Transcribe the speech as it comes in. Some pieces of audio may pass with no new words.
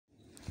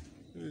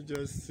You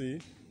just see.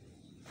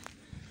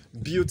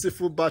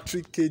 Beautiful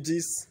battery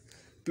cages.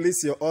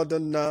 Place your order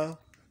now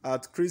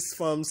at Chris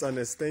Farms and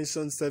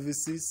Extension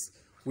Services.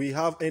 We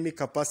have any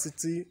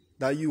capacity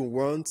that you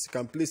want. You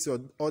can place your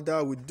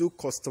order. We do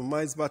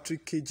customized battery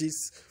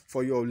cages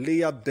for your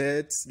layer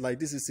beds. Like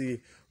this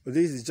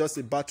is just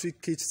a battery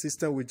cage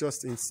system we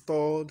just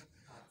installed.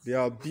 They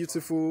are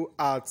beautiful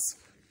at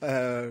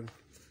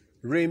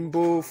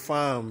Rainbow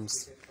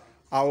Farms.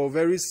 I will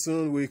very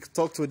soon we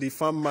talk to the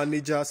farm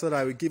manager so that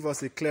he will give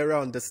us a clearer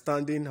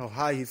understanding of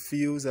how he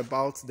feels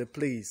about the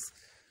place.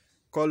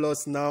 Call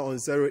us now on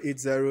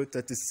 080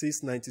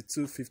 36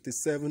 92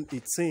 57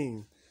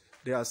 18.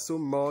 There are so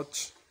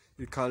much.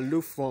 You can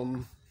look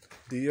from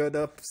the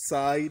other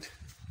side.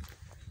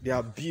 They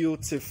are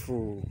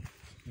beautiful.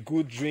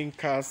 Good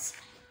drinkers.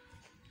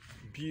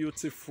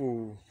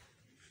 Beautiful.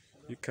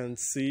 You can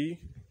see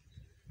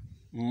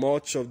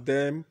much of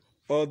them.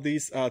 All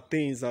these are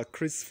things that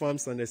Chris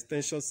Farms and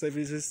Extension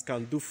Services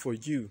can do for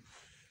you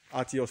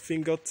at your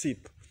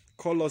fingertip.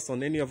 Call us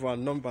on any of our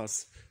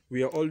numbers.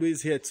 We are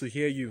always here to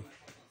hear you.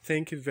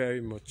 Thank you very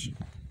much.